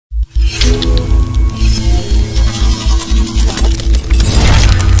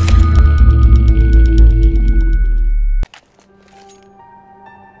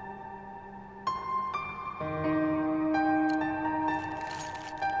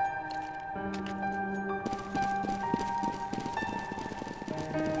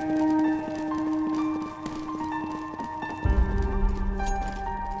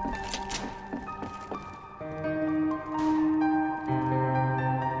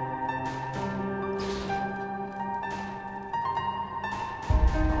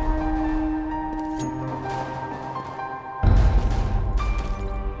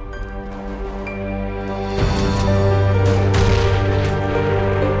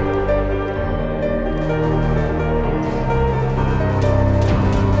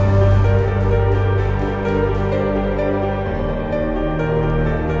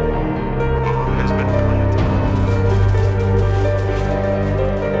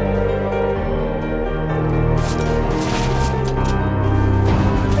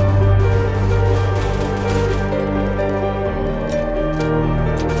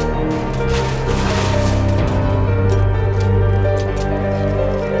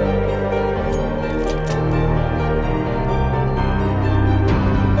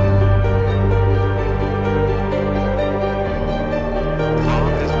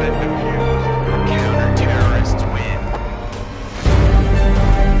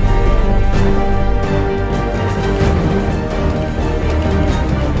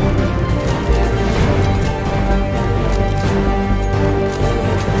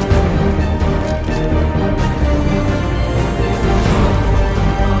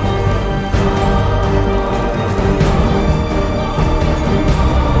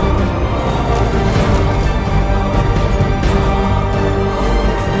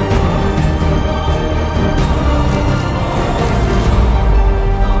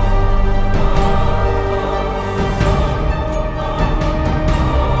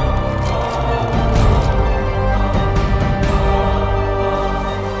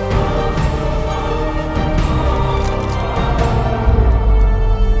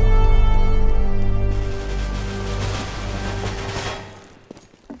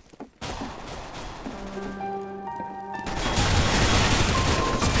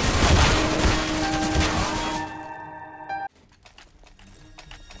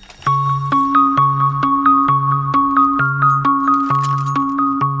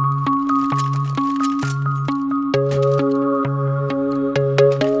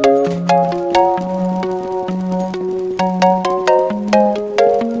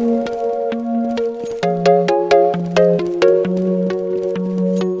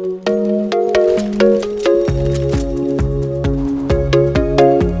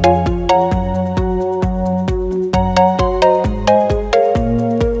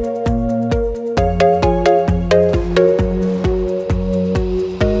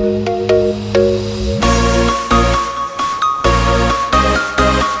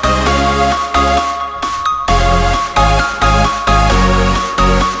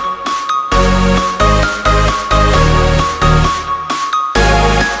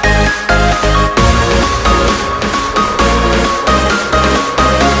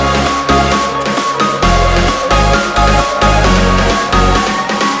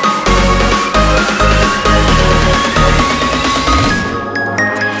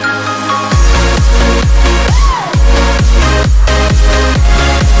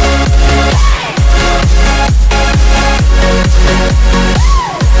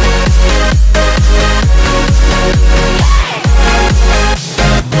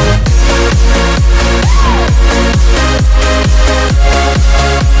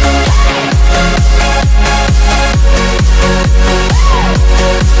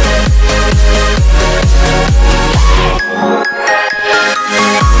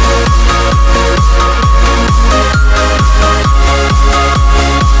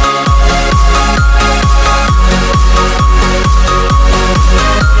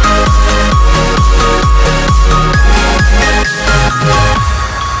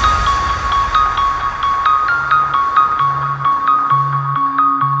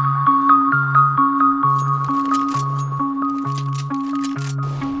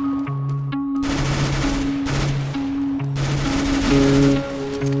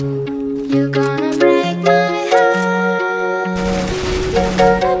You're gonna break my heart. You're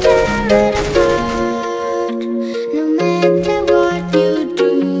gonna tear it apart. No matter what you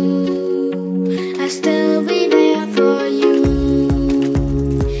do, I'll still be there for you.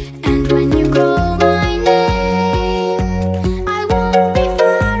 And when you call my name, I won't be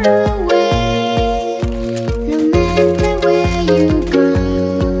far away. No matter where you go,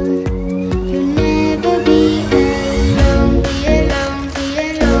 you'll never be alone. Be alone, be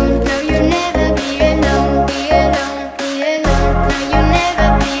alone. No, you'll never be alone. Be alone, be alone. No, you'll never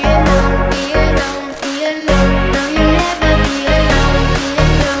be alone. Be alone, be alone. No, you'll never be alone.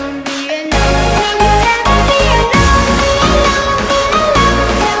 Be alone, be alone. No, you'll never be alone.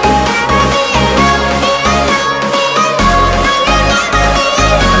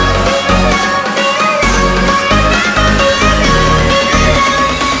 Be alone, be alone. No, you'll never be alone. Be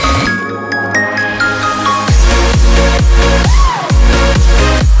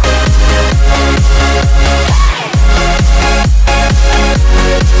alone, be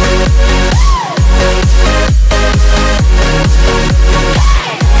alone.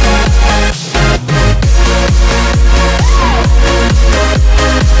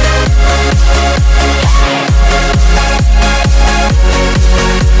 No,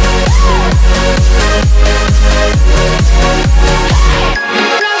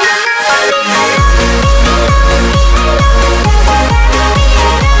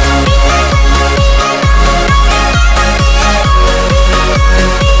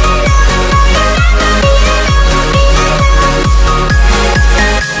 you'll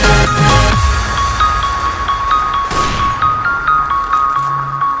never be alone. Be alone, be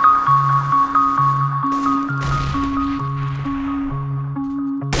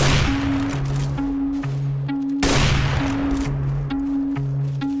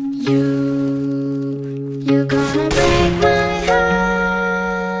You're gonna break my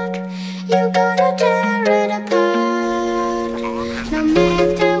heart. You're gonna tear it apart. No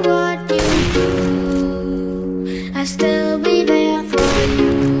matter what you do, I'll still be there for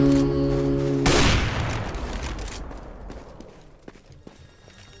you.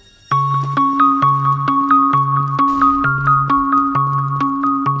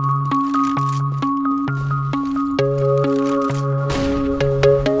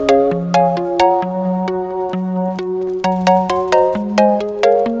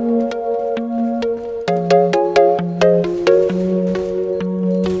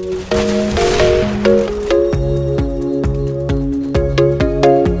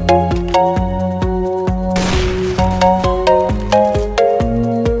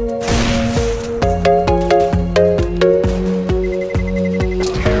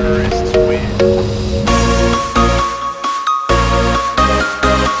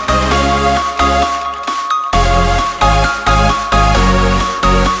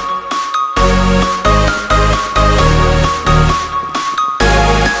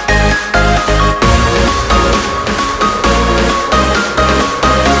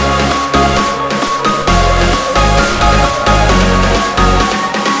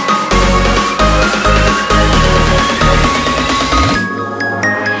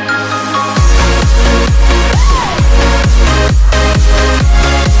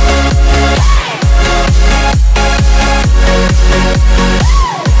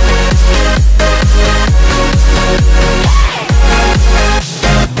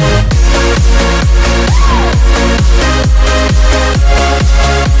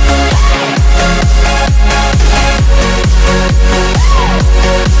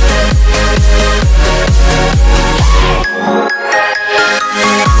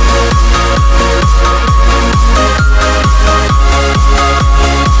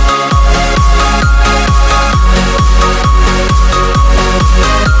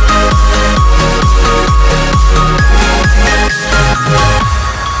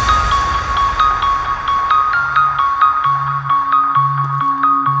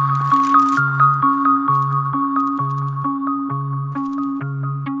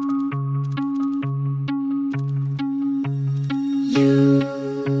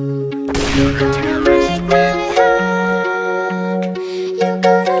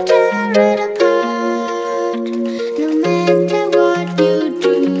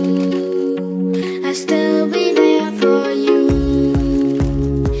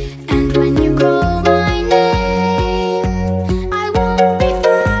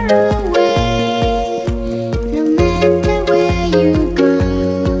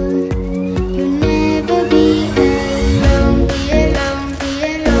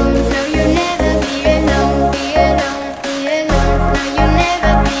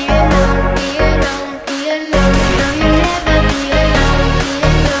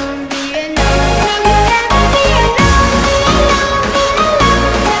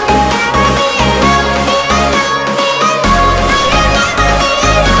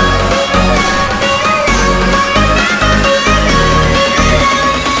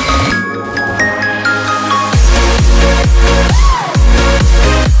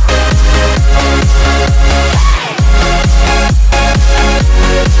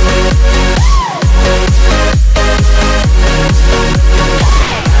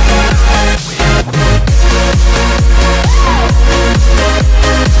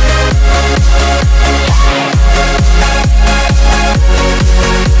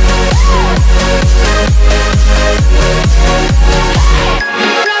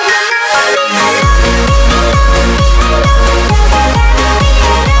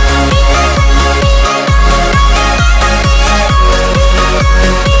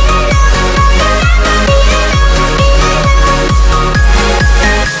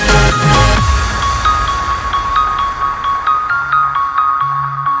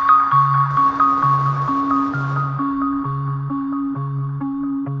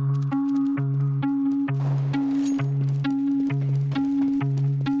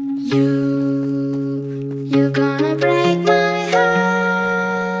 You're gonna break my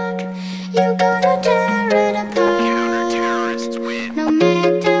heart. You're gonna tear it apart. No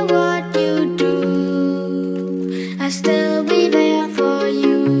matter what you do, I'll still be there for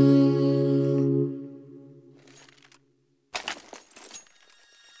you.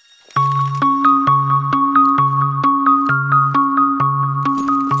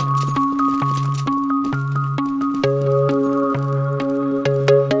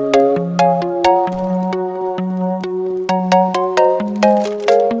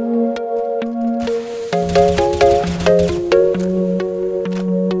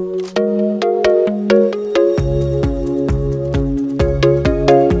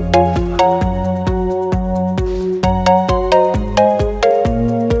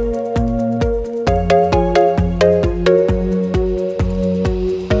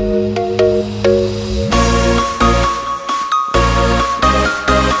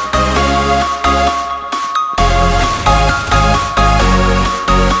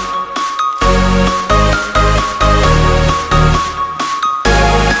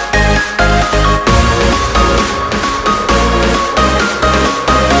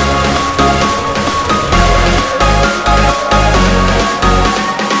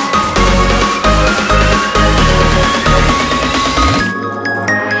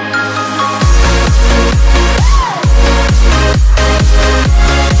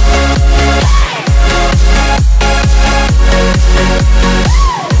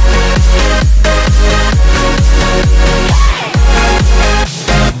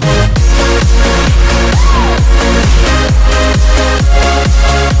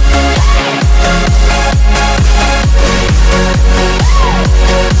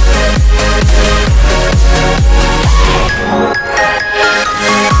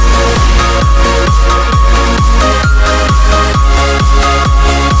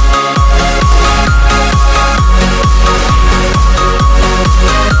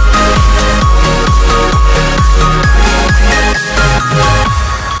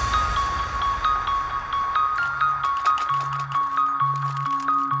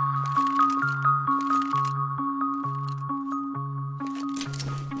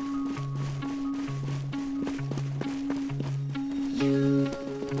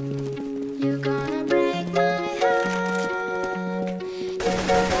 You're gonna break my heart. You're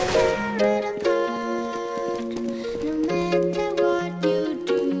gonna tear it apart. No matter what you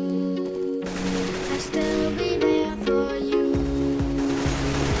do, I'll still be there for you.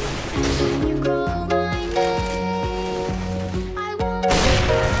 And when you call my name, I won't be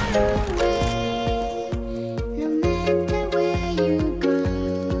far away. No matter where you go,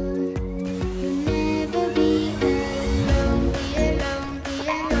 you'll never be alone. Be alone, be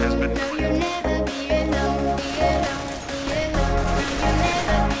alone. No, you'll never be alone. Be alone, be alone. You'll never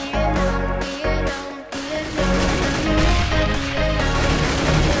be alone. Be alone, be alone.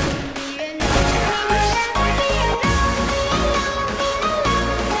 No, you'll never be alone. Be alone, be alone.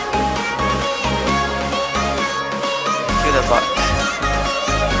 To the box.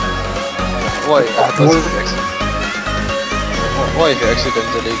 What happens if you what if you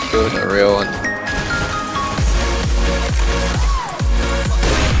accidentally kill the real one?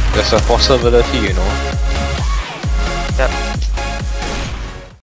 There's a possibility, you know. Yep.